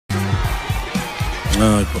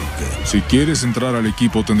Ay, ¿por qué? Si quieres entrar al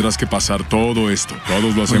equipo, tendrás que pasar todo esto.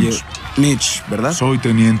 Todos lo hacemos. Oye, Mitch, ¿verdad? Soy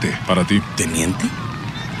teniente, para ti. ¿Teniente?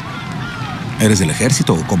 ¿Eres del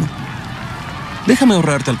ejército o cómo? Déjame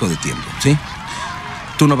ahorrarte algo de tiempo, ¿sí?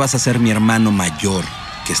 Tú no vas a ser mi hermano mayor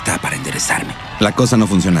que está para enderezarme. La cosa no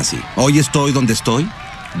funciona así. Hoy estoy donde estoy,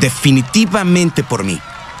 definitivamente por mí.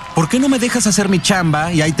 ¿Por qué no me dejas hacer mi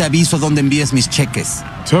chamba y ahí te aviso dónde envíes mis cheques?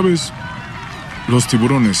 ¿Sabes? Los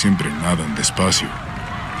tiburones siempre nadan despacio.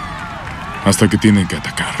 Hasta que tienen que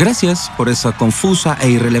atacar. Gracias por esa confusa e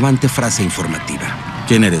irrelevante frase informativa.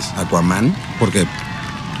 ¿Quién eres? ¿Aquaman? Porque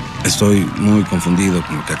estoy muy confundido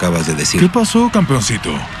con lo que acabas de decir. ¿Qué pasó,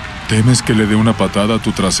 campeoncito? ¿Temes que le dé una patada a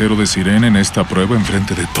tu trasero de sirena en esta prueba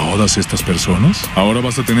enfrente de todas estas personas? Ahora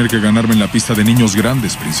vas a tener que ganarme en la pista de niños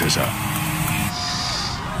grandes, princesa.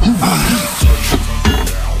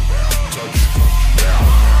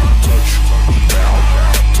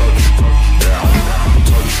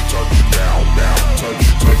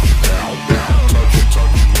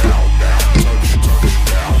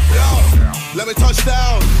 Let me touch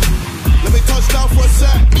down. Let me touch down for a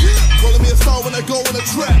sec. Calling me a star when I go on a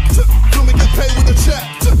track. Do me get paid with a check.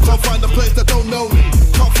 Can't find a place that don't know me.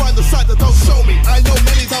 Can't find the site that don't show me. I know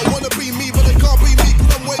many that wanna be me, but they can't be me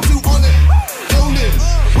cause I'm way too on it. Own it.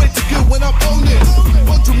 Way too good when I'm on it.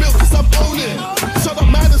 Want to milk cause I'm on it. Shut up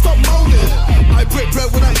man and stop moaning. I break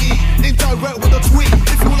bread when I eat. Indirect with a tweet.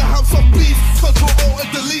 If you wanna have some beef, control alt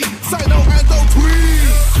and delete. Sign out and don't tweet.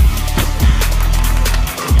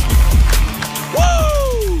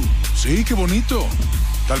 Sí, qué bonito.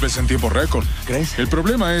 Tal vez en tiempo récord. ¿Crees? El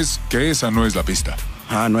problema es que esa no es la pista.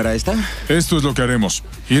 Ah, ¿no era esta? Esto es lo que haremos.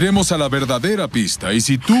 Iremos a la verdadera pista y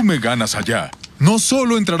si tú me ganas allá, no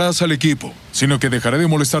solo entrarás al equipo, sino que dejaré de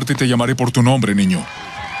molestarte y te llamaré por tu nombre, niño.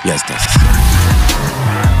 Ya estás.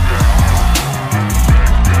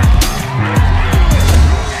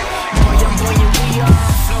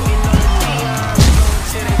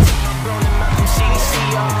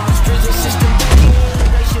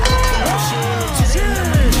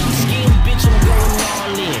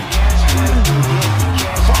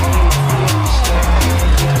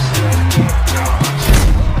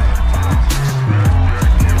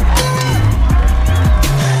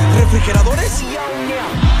 ¿Refrigeradores?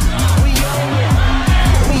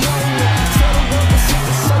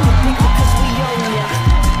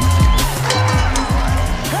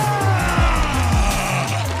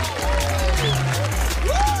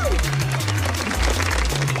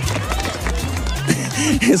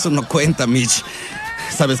 Eso no cuenta, Mitch.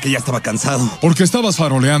 Sabes que ya estaba cansado. Porque estabas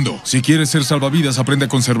faroleando. Si quieres ser salvavidas, aprende a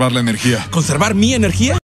conservar la energía. ¿Conservar mi energía?